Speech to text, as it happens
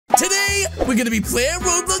Today, we're gonna be playing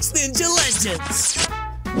Roblox Ninja Legends.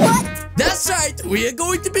 What? That's right, we are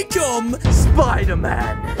going to become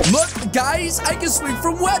Spider-Man. Look, guys, I can swing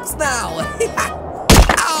from webs now.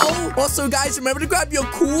 Ow! Also, guys, remember to grab your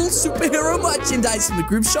cool superhero merchandise from the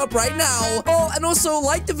group shop right now. Oh, and also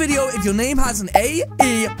like the video if your name has an A,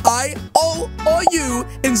 E, I, O, or U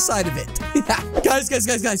inside of it.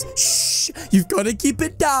 Guys. Shh! You've got to keep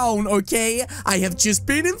it down, okay? I have just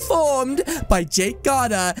been informed by Jake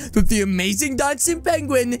Garter that the amazing dancing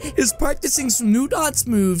penguin is practicing some new dance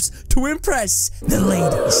moves to impress the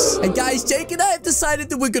ladies. And guys, Jake and I have decided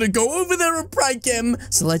that we're gonna go over there and prank him.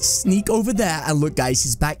 So let's sneak over there. And look, guys,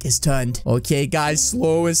 his back is turned. Okay, guys,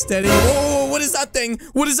 slow and steady. Whoa, what is that thing?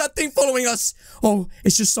 What is that thing following us? Oh,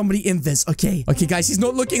 it's just somebody in this. Okay, guys, he's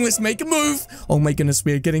not looking. Let's make a move. Oh my goodness,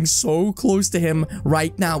 we are getting so close to him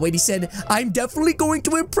right now. Wait, he said, I'm definitely going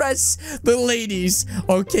to impress the ladies.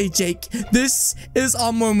 Okay, Jake, this is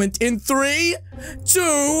our moment. In 3,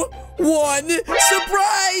 2, 1,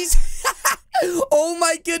 surprise! Oh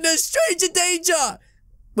my goodness, stranger danger.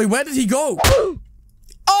 Wait, where did he go?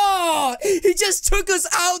 Oh, he just took us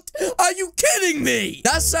out. Are you kidding me?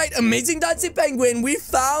 That's right, amazing dancing penguin. We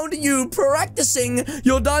found you practicing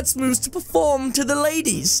your dance moves to perform to the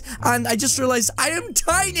ladies. And I just realized I am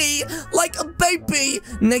tiny like a baby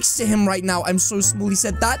next to him right now. I'm so small. He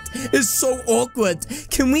said that is so awkward.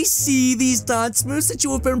 Can we see these dance moves that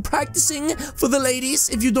you have been practicing for the ladies,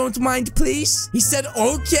 if you don't mind, please? He said,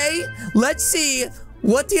 okay, let's see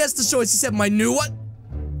what he has to show us. He said, my new one.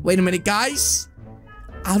 Wait a minute, guys.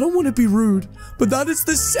 I don't want to be rude, but that is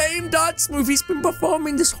the same dance move he's been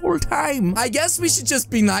performing this whole time. I guess we should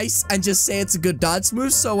just be nice and just say it's a good dance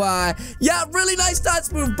move. So, yeah, really nice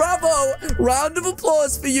dance move. Bravo. Round of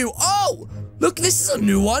applause for you. Oh, look, this is a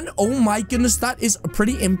new one. Oh my goodness, that is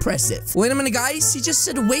pretty impressive. Wait a minute, guys. He just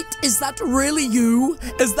said, wait, is that really you?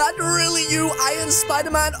 Is that really you, Iron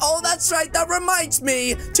Spider-Man? Oh, that's right. That reminds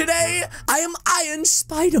me. Today, I am Iron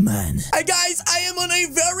Spider-Man. Hey, guys, I am on a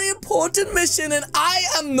very important mission, and I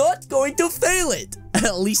am not going to fail it.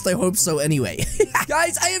 At least I hope so anyway.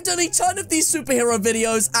 Guys, I have done a ton of these superhero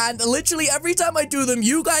videos, and literally every time I do them,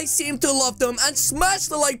 you guys seem to love them and smash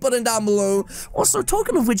the like button down below. Also,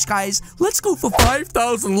 talking of which, guys, let's go for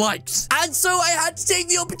 5,000 likes. And so I had to take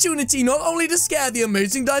the opportunity not only to scare the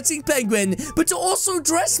amazing dancing penguin, but to also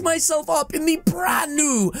dress myself up in the brand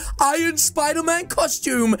new Iron Spider-Man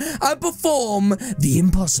costume and perform the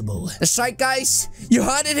impossible. That's right, guys. You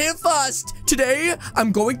heard it here first. Today,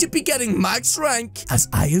 I'm going to be getting max rank as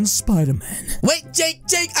Iron Spider-Man. Wait, Jake,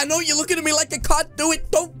 I know you're looking at me like I can't do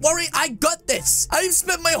it. Don't worry, I got this. I've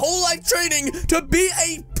spent my whole life training to be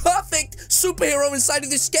a perfect superhero inside of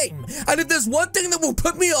this game. And if there's one thing that will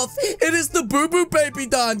put me off, it is the boo-boo baby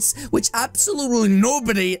dance, which absolutely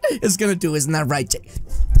nobody is gonna do. Isn't that right, Jake?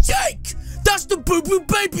 Jake! That's the boo-boo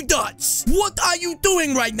baby dance! What are you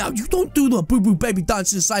doing right now? You don't do the boo-boo baby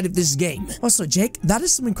dance inside of this game. Also, Jake, that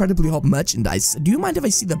is some incredibly hot merchandise. Do you mind if I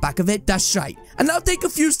see the back of it? That's right. And now take a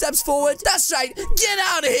few steps forward. That's right. Get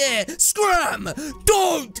out of here! Scram!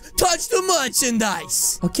 Don't touch the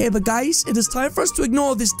merchandise! Okay, but guys, it is time for us to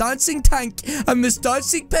ignore this dancing tank and this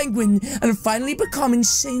dancing penguin and finally become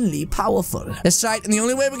insanely powerful. That's right, and the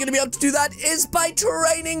only way we're gonna be able to do that is by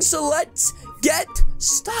training, so let's get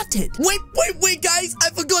started. Wait, guys, I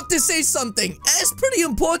forgot to say something. It's pretty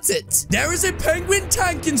important. There is a penguin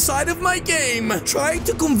tank inside of my game trying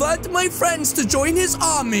to convert my friends to join his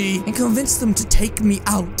army and convince them to take me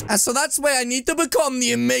out. And so that's why I need to become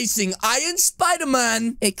the amazing Iron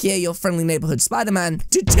Spider-Man, aka your friendly neighborhood Spider-Man,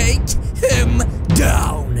 to take him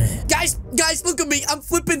down. Guys, look at me. I'm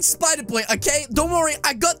flipping Spider-Boy, okay? Don't worry,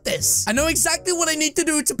 I got this. I know exactly what I need to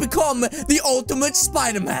do to become the ultimate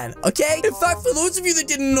Spider-Man, okay? In fact, for those of you that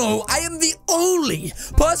didn't know, I am the only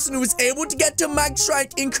person who is able to get to max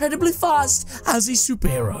rank incredibly fast as a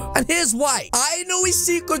superhero. And here's why. I know a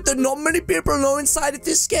secret that not many people know inside of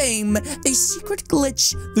this game. A secret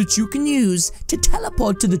glitch that you can use to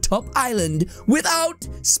teleport to the top island without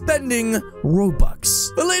spending Robux.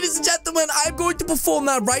 But ladies and gentlemen, I'm going to perform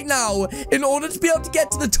that right now in order to be able to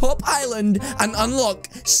get to the top island and unlock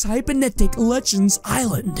Cybernetic Legends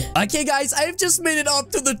Island. Okay, guys, I have just made it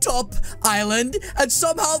up to the top island, and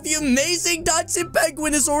somehow the amazing dancing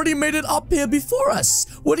penguin has already made it up here before us.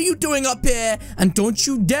 What are you doing up here? And don't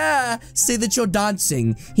you dare say that you're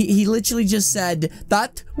dancing. He literally just said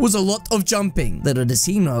that was a lot of jumping. Little does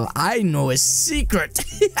he know, I know a secret.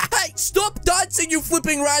 Hey, stop dancing, you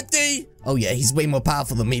flipping ratty. Really? Oh yeah, he's way more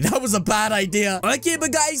powerful than me. That was a bad idea. Okay,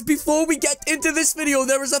 but guys, before we get into this video,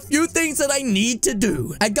 there is a few things that I need to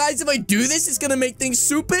do. And guys, if I do this, it's gonna make things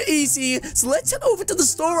super easy. So let's head over to the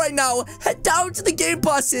store right now, head down to the game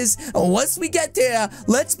passes, and once we get there,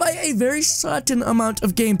 let's buy a very certain amount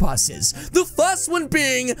of game passes. The first one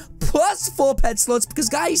being +4 pet slots, because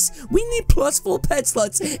guys, we need +4 pet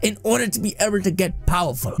slots in order to be able to get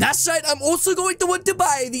powerful. That's right, I'm also going to want to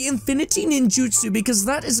buy the Infinity Ninjitsu, because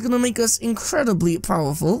that is gonna make us incredibly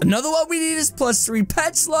powerful. Another one we need is +3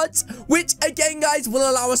 pet slots, which again, guys, will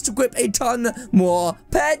allow us to equip a ton more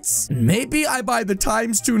pets. Maybe I buy the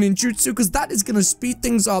 ×2 ninjutsu, because that is gonna speed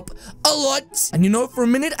things up a lot. And you know, for a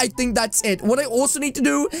minute, I think that's it. What I also need to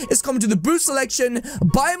do is come to the boost selection,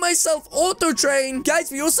 buy myself auto train.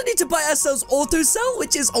 Guys, we also need to buy ourselves auto sell,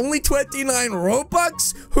 which is only 29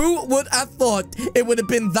 Robux. Who would have thought it would have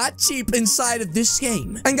been that cheap inside of this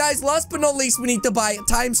game? And guys, last but not least, we need to buy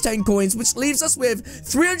 ×10 coins, which leaves us with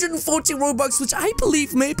 340 Robux, which I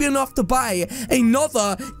believe may be enough to buy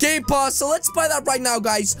another game pass. So let's buy that right now,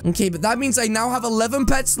 guys. Okay, but that means I now have 11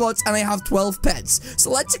 pet slots and I have 12 pets.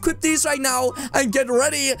 So let's equip these right now and get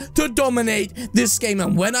ready to dominate this game.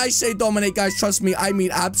 And when I say dominate, guys, trust me, I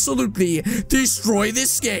mean absolutely destroy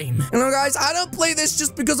this game. You know, guys, I don't play this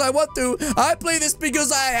just because I want to. I play this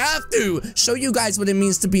because I have to show you guys what it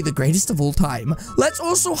means to be the greatest of all time. Let's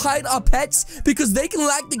also hide our pets because they can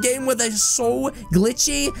lag the game where they're so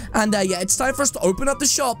glitchy. And yeah, it's time for us to open up the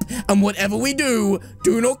shop. And whatever we do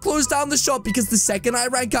not close down the shop, because the second I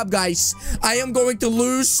rank up, guys, I am going to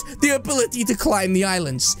lose the ability to climb the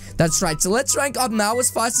islands. That's right. So let's rank up now as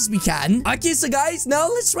fast as we can. Okay, so guys, now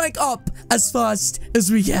let's rank up as fast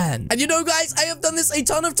as we can. And you know, guys, I have done this a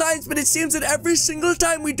ton of times, but it seems that every single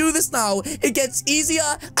time we do this now, it gets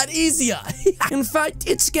easier and easier. In fact,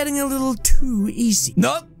 it's getting a little too easy.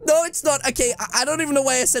 Nope. No, it's not. Okay, I don't even know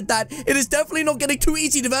why I said that. It is definitely not getting too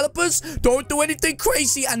easy, developers. Don't do anything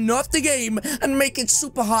crazy and nerf the game and make it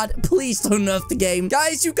super hard. Please don't nerf the game.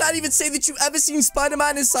 Guys, you can't even say that you've ever seen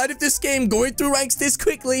Spider-Man inside of this game going through ranks this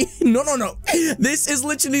quickly. No, no, no. This is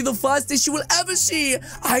literally the fastest you will ever see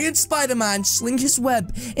Iron Spider-Man sling his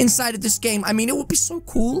web inside of this game. I mean, it would be so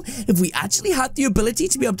cool if we actually had the ability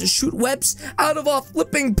to be able to shoot webs out of our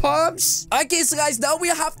flipping palms. Okay, so guys, now we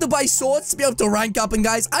have to buy swords to be able to rank up. And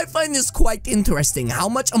guys, I find this quite interesting, how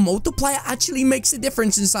much a multiplier actually makes a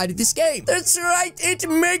difference inside of this game. That's right, it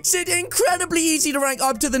makes it incredibly easy to rank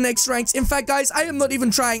up to the next ranks. In fact, guys, I am not even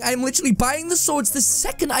trying. I am literally buying the swords the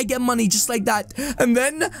second I get money, just like that. And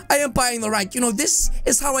then I am buying the rank. You know, this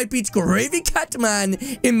is how I beat Gravy Catman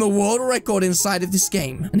in the world record inside of this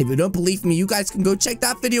game. And if you don't believe me, you guys can go check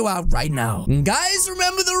that video out right now. And guys,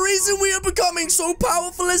 remember, the reason we are becoming so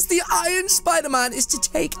powerful as the Iron Spider-Man is to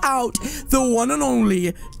take out the one and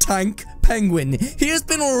only Tank Penguin. He has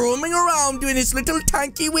been roaming around doing his little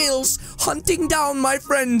tanky wheels, hunting down my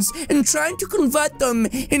friends and trying to convert them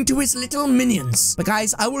into his little minions. But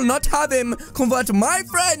guys, I will not have him convert my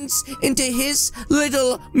friends into his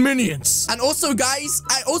little minions. And also, guys,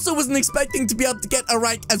 I also wasn't expecting to be able to get a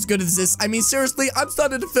rank as good as this. I mean, seriously, I'm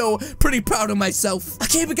starting to feel pretty proud of myself.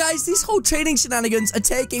 Okay, but guys, these whole trading shenanigans are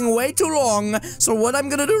taking way too long. So what I'm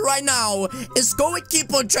gonna do right now is go and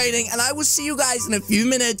keep on trading, and I will see you guys in a few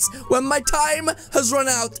minutes when my time has run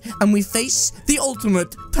out and we face the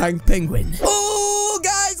ultimate Tank Penguin. Oh,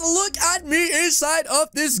 guys, look at me inside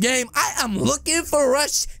of this game. I am looking for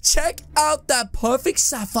Rush. Check out that perfect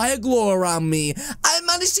sapphire glow around me. I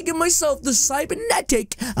managed to give myself the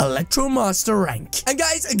cybernetic Electromaster rank. And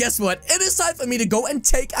guys, guess what? It is time for me to go and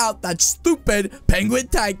take out that stupid penguin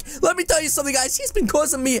tank. Let me tell you something, guys. He's been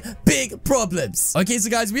causing me big problems. Okay, so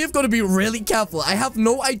guys, we have got to be really careful. I have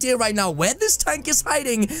no idea right now where this tank is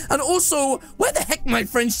hiding, and also where the heck my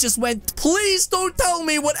friends just went. Please don't tell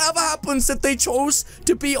me whatever happens if they chose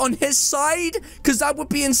to be on his side, because that would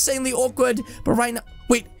be insanely awkward. But right now,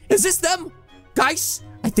 wait, is this them? Guys,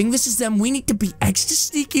 I think this is them. We need to be extra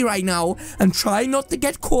sneaky right now and try not to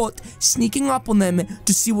get caught sneaking up on them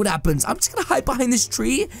to see what happens. I'm just gonna hide behind this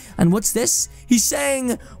tree. And what's this? He's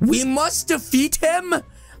saying we must defeat him.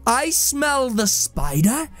 I smell the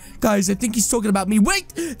spider. Guys, I think he's talking about me.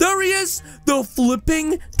 Wait, there he is. The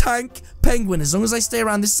flipping Tank Penguin. As long as I stay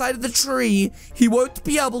around this side of the tree, he won't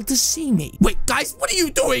be able to see me. Wait, guys, what are you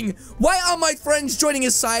doing? Why are my friends joining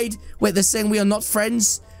his side? Wait, they're saying we are not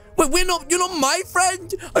friends? Wait, you're not my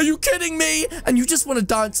friend? Are you kidding me? And you just want to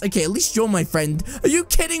dance? Okay, at least you're my friend. Are you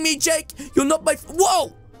kidding me, Jake? You're not my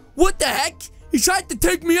whoa! What the heck? He tried to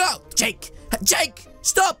take me out. Jake,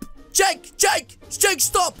 stop. Jake,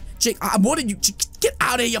 stop. Jake, I wanted you to get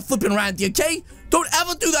out of here flipping around, okay? Don't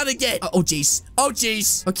ever do that again. Oh, jeez. Oh,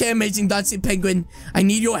 jeez. Okay, amazing dancing penguin. I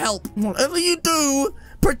need your help. Whatever you do,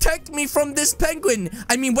 protect me from this penguin.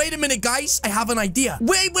 I mean, wait a minute, guys. I have an idea.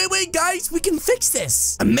 Wait, guys. We can fix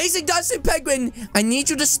this. Amazing dancing penguin. I need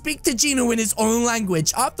you to speak to Gino in his own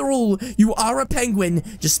language. After all, you are a penguin.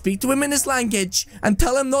 Just speak to him in his language and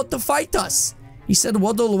tell him not to fight us. He said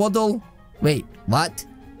waddle, waddle. Wait, what?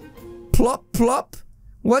 Plop, plop.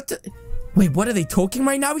 What? Wait, what are they talking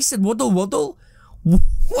right now? He said waddle, waddle.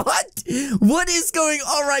 What? What is going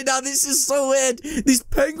on right now? This is so weird. These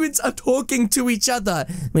penguins are talking to each other.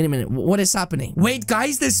 Wait a minute. What is happening? Wait,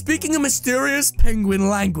 guys, they're speaking a mysterious penguin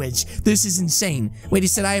language. This is insane. Wait, he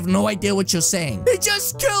said, I have no idea what you're saying. He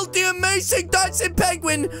just killed the amazing dancing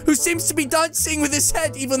penguin who seems to be dancing with his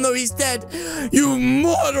head even though he's dead. You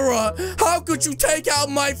murderer! How could you take out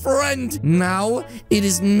my friend? Now, it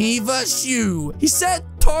is me versus you. He said,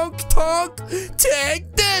 tonk, tonk,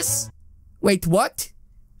 take this. Wait, what?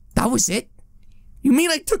 That was it? You mean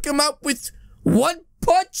I took him out with one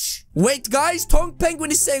punch? Wait, guys, Tonk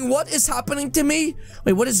Penguin is saying what is happening to me?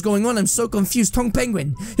 Wait, what is going on? I'm so confused. Tonk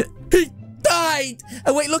Penguin. He died!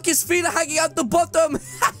 And wait, look, his feet are hanging out the bottom.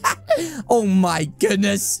 Oh my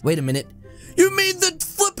goodness. Wait a minute. You mean the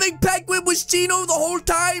flipping penguin was Gino the whole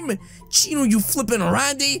time? Gino, you flipping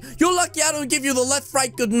Randy. You're lucky I don't give you the left,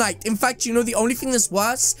 right, good night. In fact, you know the only thing that's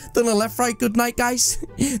worse than a left, right, good night, guys?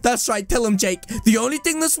 That's right, tell him, Jake. The only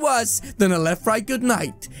thing that's worse than a left, right, good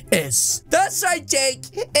night is... That's right, Jake.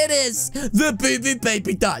 It is the boo-boo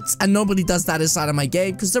baby dance. And nobody does that inside of my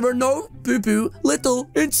game because there are no boo-boo little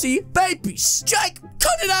incy babies. Jake,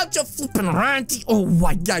 cut it out, you flipping Randy. Oh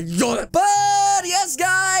my God. But yes,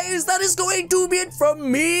 guys, that is going to be it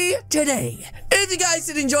from me today. If you guys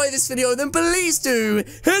did enjoy this video, then please do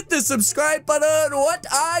hit the subscribe button. What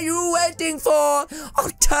are you waiting for?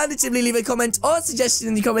 Alternatively, leave a comment or suggestion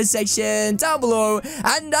in the comment section down below.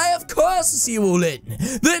 And I, of course, will see you all in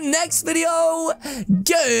the next video.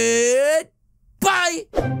 Goodbye.